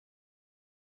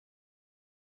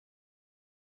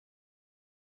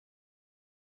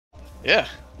Yeah.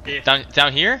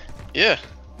 Down here? Yeah.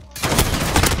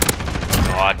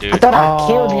 Aw, dude. I thought I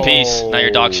killed you. Peace. Now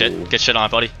you're dog shit. Get shit on,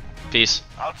 buddy. Peace.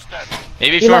 Outstanding.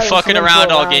 Maybe if you were fucking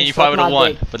around all game, you probably would have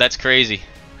won. But that's crazy. You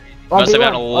must have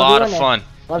had a lot of fun.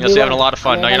 You must be having a lot of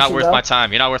fun. No, you're not worth my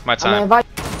time. You're not worth my time.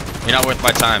 You're not worth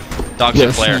my time. Dog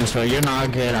shit player. You're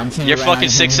not good. You're fucking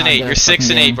 6 and 8. You're 6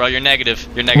 and 8, bro. You're negative.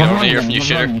 You're negative. You're you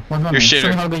shitter. You're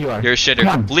shitter. You're a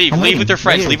shitter. Leave. Leave with your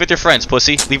friends. Leave with your friends,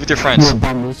 pussy. Leave with your friends.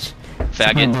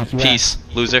 Faggot. Peace.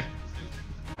 Loser.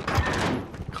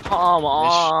 Come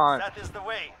on. That is the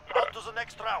way. On to the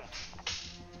next round.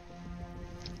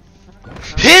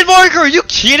 Hit marker, are you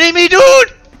kidding me,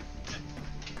 dude?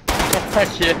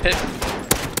 Shit.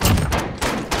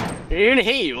 You're gonna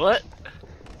hit you, what?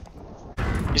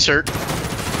 He's hurt.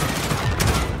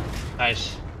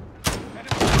 Nice.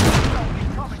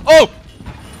 Oh!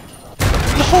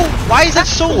 No! Why is that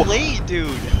so late, dude?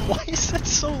 Why is that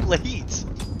so late?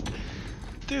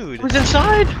 Dude. Who's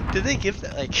inside? Did they give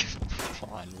that, like... Come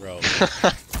on, bro.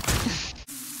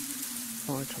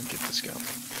 Oh, I can't get this guy.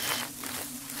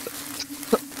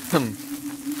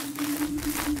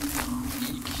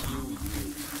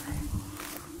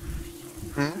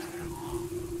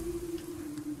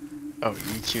 Oh,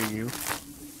 EQU.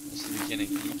 That's the beginning.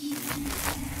 EQ.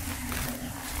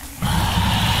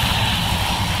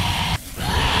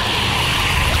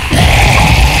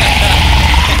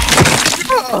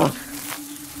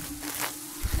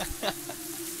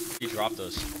 You drop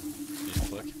those. You just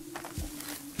click.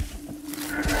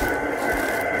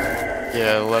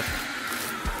 Yeah, left.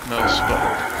 No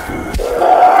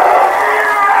spot.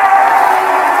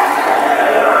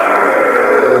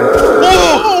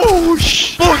 Oh!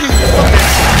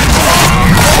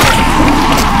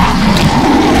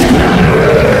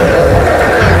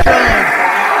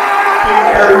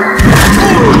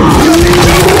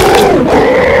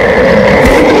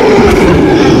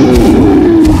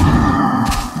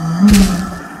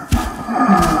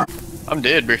 I'm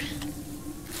dead, bro.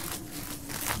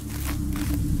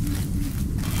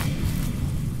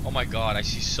 Oh my god, I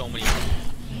see so many. Did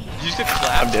you just get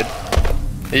clapped? I'm dead.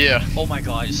 Yeah. Oh my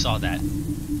god, I just saw that.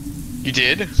 You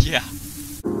did? Yeah.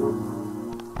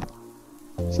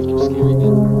 This game's scary,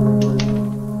 man.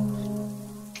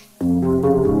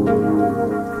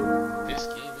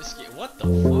 This game, what the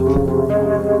fuck?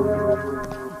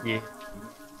 Yeah.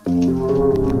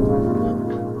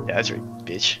 Yeah, that's right,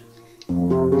 bitch.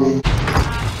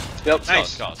 Yep,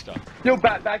 Nice. Let's go. Yo,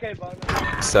 back A, bottom.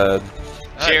 Sad.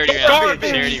 Charity round. Garbage.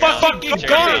 Charity round. Fucking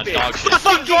Charity round. garbage. Dog shit.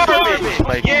 Fucking garbage.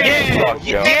 Like, Yeah. fuck,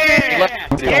 yo.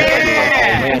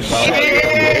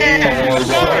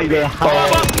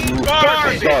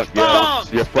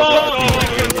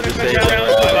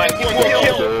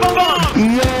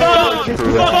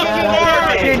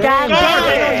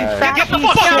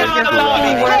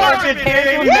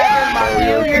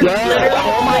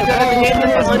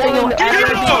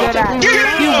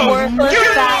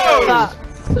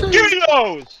 You're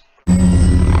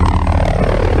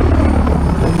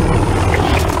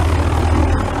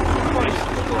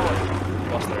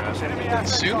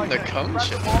Soon the cum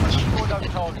challenge.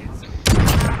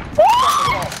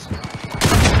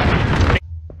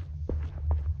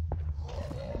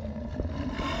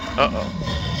 Uh-oh.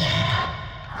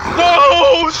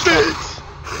 No, shit!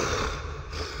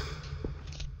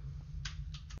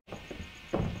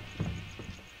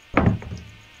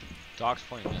 Dog's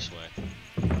pointing this way.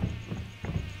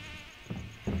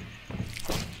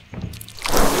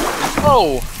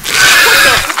 Oh!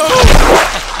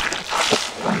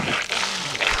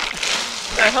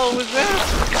 What the hell was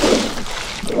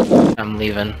that? I'm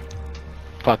leaving.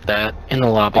 Fuck that. In the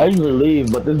lobby. I usually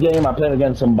leave, but this game I played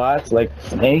against some bots like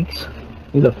Snakes.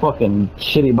 He's a fucking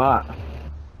shitty bot.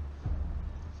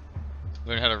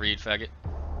 Learn how to read, faggot.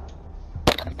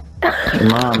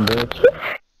 Come on, bitch.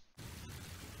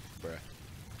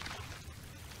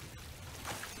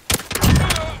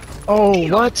 Oh,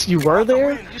 what? You were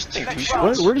there?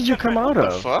 What? Where did you come out What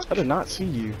of? the fuck? I did not see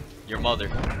you. Your mother.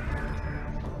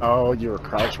 Oh, you were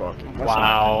crouch walking. That's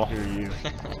Wow. why I didn't hear you.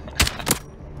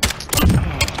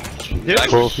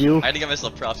 Actually, I had to give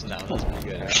myself props on that one. That was pretty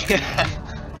good.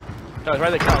 No,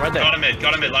 right there, right there.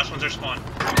 Got him mid. Last one's our spawn.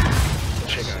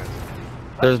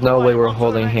 There's no way we're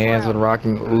holding hands when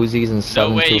rocking Uzis and No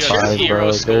way you have 725, hero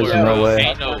bro. score, There's no bro. way.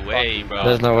 Ain't no way, bro.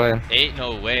 There's no way. Ain't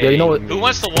no way. Yeah, you know what? Who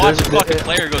wants to watch a fucking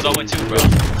player who goes 0-2, bro?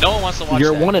 No one wants to watch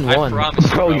You're that. 1-1. I promise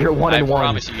you, Bro, you're 1-1. I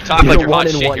promise you. You talk like You're you're hot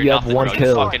 1-1, shit, you're you have nothing, one bro. kill.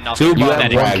 You're fucking nothing. You're You have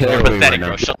pathetic. one kill. You're pathetic,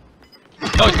 bro. Shut.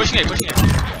 No, he's pushing it, pushing it.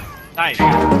 Nice.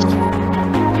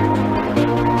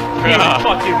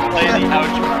 Fucking lazy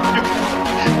ouch.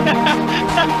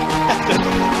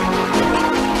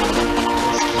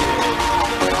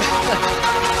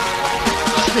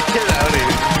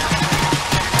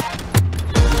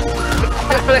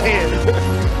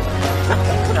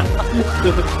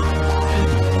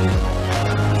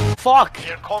 Fuck!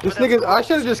 This nigga, I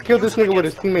should have just killed this nigga with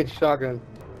his teammate's shotgun.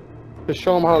 To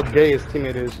show him how gay his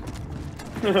teammate is.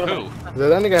 Who?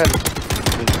 That nigga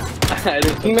had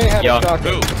his teammate had a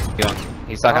shotgun. Who?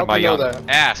 He's talking about Young. Young.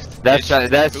 Asked. That's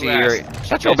Bitch. Who your. asked?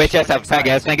 Shut your bitch ass up, fag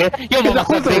ass nigga. Yo, mama,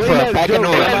 fuck me for a faggot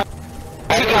noise.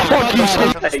 Oh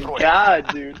my god,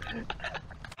 dude.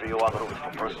 301 route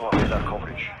for personal radar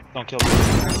coverage. Don't kill me.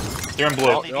 They're in blue.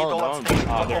 Only Eagle on station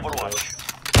for Overwatch.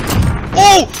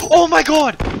 Oh! Oh my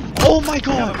god! Oh my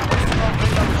god!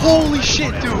 Holy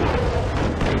shit, dude!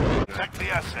 Check the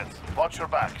assets. Watch your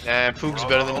backs. Nah, Poog's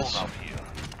better than us.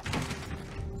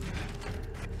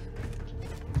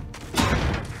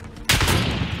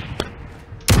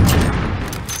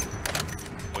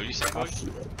 What did you say,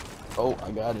 Cody? Oh,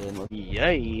 I got it. Look.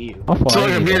 Yay. It's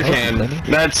like a beer can.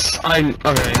 That's okay.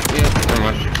 Yeah, never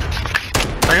mind.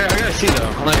 I gotta see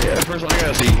though. Like, first I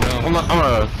gotta see. I'm a.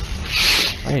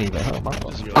 I ain't even help my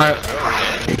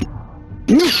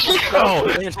Oh,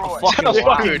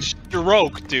 fucking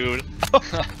stroke, dude.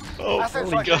 Oh, Assets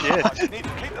holy like god. Overwatch. Need to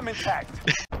keep them intact.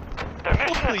 The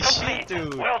mission Holy is shit, complete.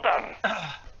 dude. Well done.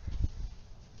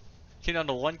 Came down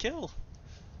to 1 kill.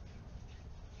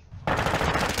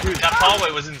 Dude, that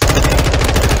hallway was insane.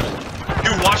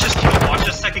 Dude, watch this kill. Watch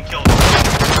this second kill.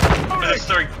 For this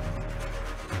third.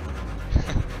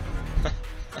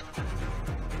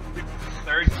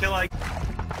 Third kill, like.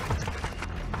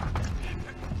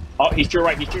 Oh, he's to your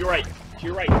right, he's to your right. To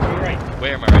your right, to your right.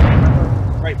 Where am I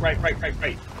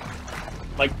Right.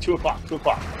 Like 2 o'clock, 2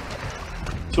 o'clock.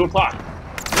 2 o'clock.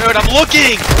 Dude, I'm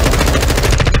looking!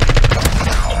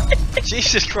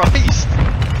 Jesus Christ!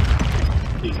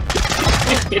 We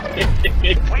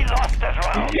lost that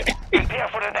round. Prepare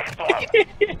for the next one.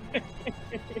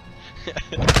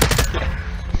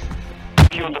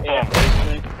 Kill the bomb.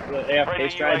 The AFK Ready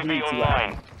strategy UAV is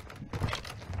online.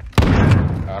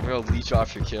 I'm gonna leech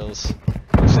off your kills.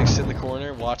 Just like sit in the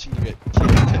corner watching you get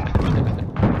killed.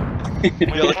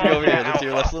 Yeah, look over here, look to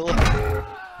your left a little.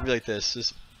 Be like this,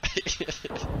 just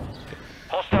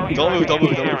Hostile Don't move, UAV don't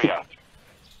move, in don't the move. area.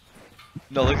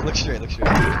 No, look straight, look straight.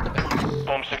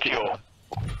 Bomb secure.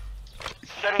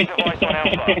 Setting device on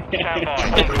Alpha. Stand by.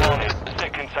 Bomb wanted.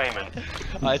 Stick containment.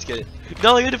 Alright, let's get it.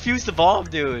 No, you defuse the bomb,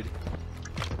 dude.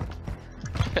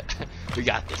 We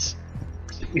got this.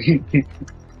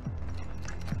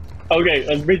 Okay,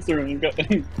 let's breach the room. You go,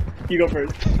 you go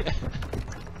first.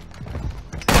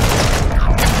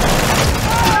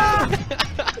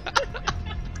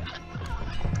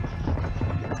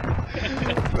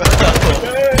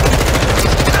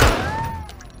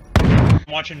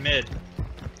 I'm watching mid.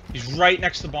 He's right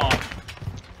next to the bomb.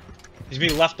 He's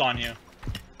being left on you.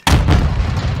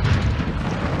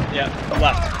 Yeah,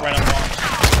 left. Right on the bomb.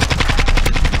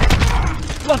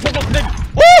 Left, mid.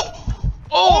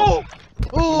 Oh!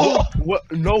 Oh! What?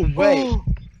 No way.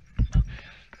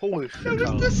 Holy shit.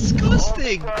 That was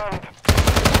disgusting!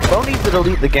 Bro needs to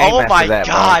delete the game Oh after my that,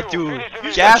 god, dude!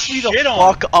 You Gas got me the shit on.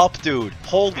 fuck up, dude!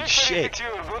 Holy shit!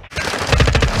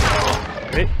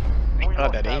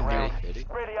 Not that aim, dude.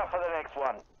 Ready up for the next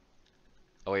one.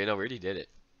 Oh wait, no, we already did it.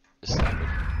 Just stop it.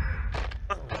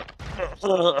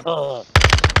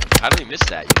 How did we miss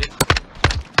that? You didn't?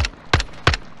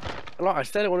 No, I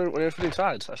said it when it was switching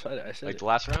sides. I said it. Like the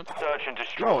last round? Search and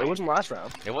destroy. No, it wasn't last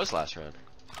round. It was last round.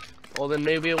 Well, then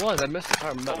maybe it was. I missed it.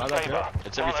 I'm Full not saber. sure.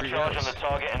 It's every 3 Charge on rounds. the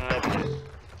target and level it.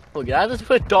 Look, I just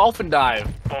put dolphin dive.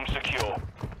 Bomb secure.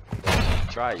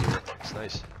 Try it, you. It's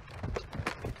nice.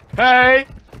 Hey!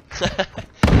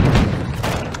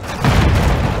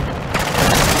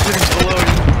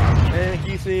 Hey,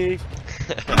 Geesy.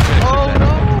 Oh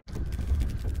no!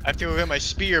 I have to go get my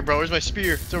spear, bro. Where's my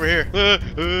spear? It's over here.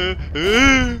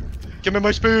 Give me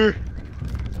my spear.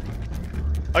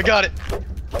 I got it.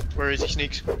 Where is he,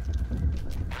 Sneaks?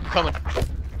 I'm coming.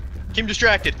 Keep him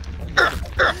distracted.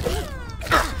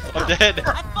 I'm dead.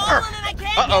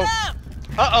 Uh-oh.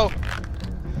 Uh-oh.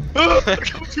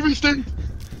 Come to me, Sting.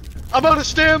 I'm out of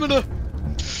stamina.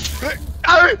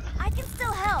 I can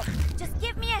still help. Just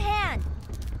give me a hand.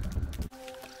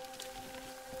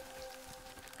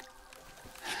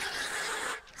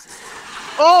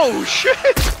 Oh, shit.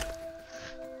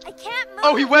 I can't move.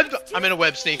 Oh, he webbed. I'm in a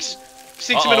web, Sneaks.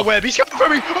 Sneaks, I'm in a web. He's coming for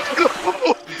me.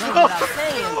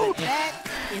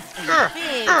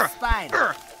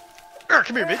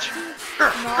 Come here, bitch.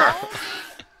 No.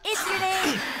 It's your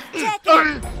name. Check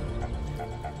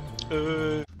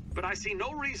it. But I see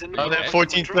no reason. Oh, that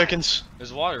 14 seconds.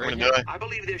 There's water right I'm here. gonna die. I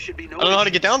believe there should be no. I don't know how to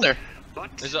get down there.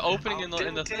 But There's an opening in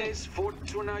the thing.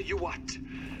 Fortuna Juvat.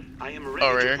 I am ready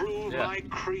Oh, right to here? prove Yeah. my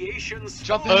creation's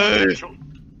Jump full in. potential.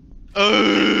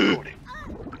 Oh!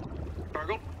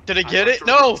 Virgil, Did I get I'd like it? to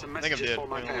No! record some I think I messages did. for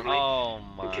my family, Oh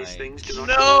in my. case things do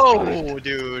not go as No,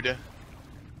 dude.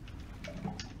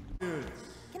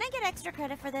 Can I get extra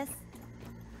credit for this?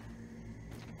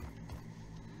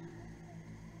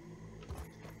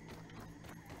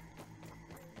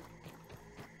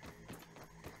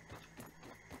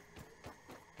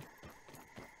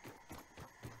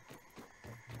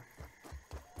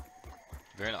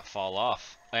 Better not fall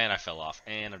off. And I fell off.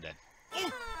 And I'm dead.